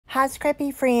Hi,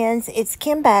 Scrappy friends. It's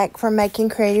Kim back from Making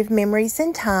Creative Memories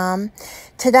in Time.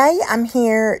 Today, I'm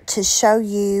here to show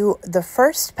you the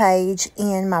first page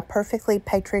in my Perfectly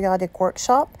Patriotic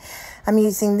workshop. I'm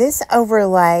using this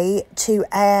overlay to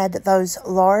add those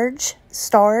large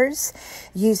stars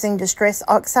using Distress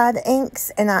Oxide inks,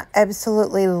 and I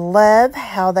absolutely love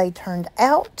how they turned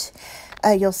out.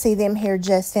 You'll see them here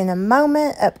just in a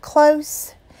moment up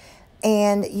close.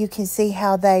 And you can see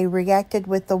how they reacted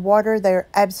with the water. They're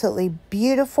absolutely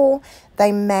beautiful.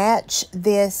 They match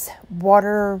this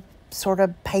water sort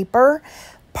of paper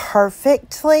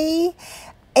perfectly.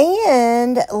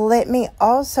 And let me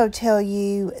also tell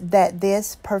you that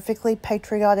this Perfectly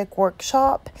Patriotic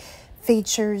workshop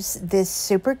features this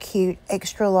super cute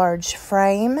extra large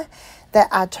frame that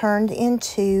I turned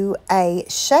into a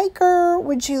shaker.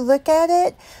 Would you look at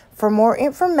it? For more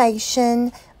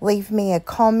information, leave me a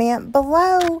comment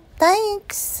below.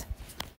 Thanks.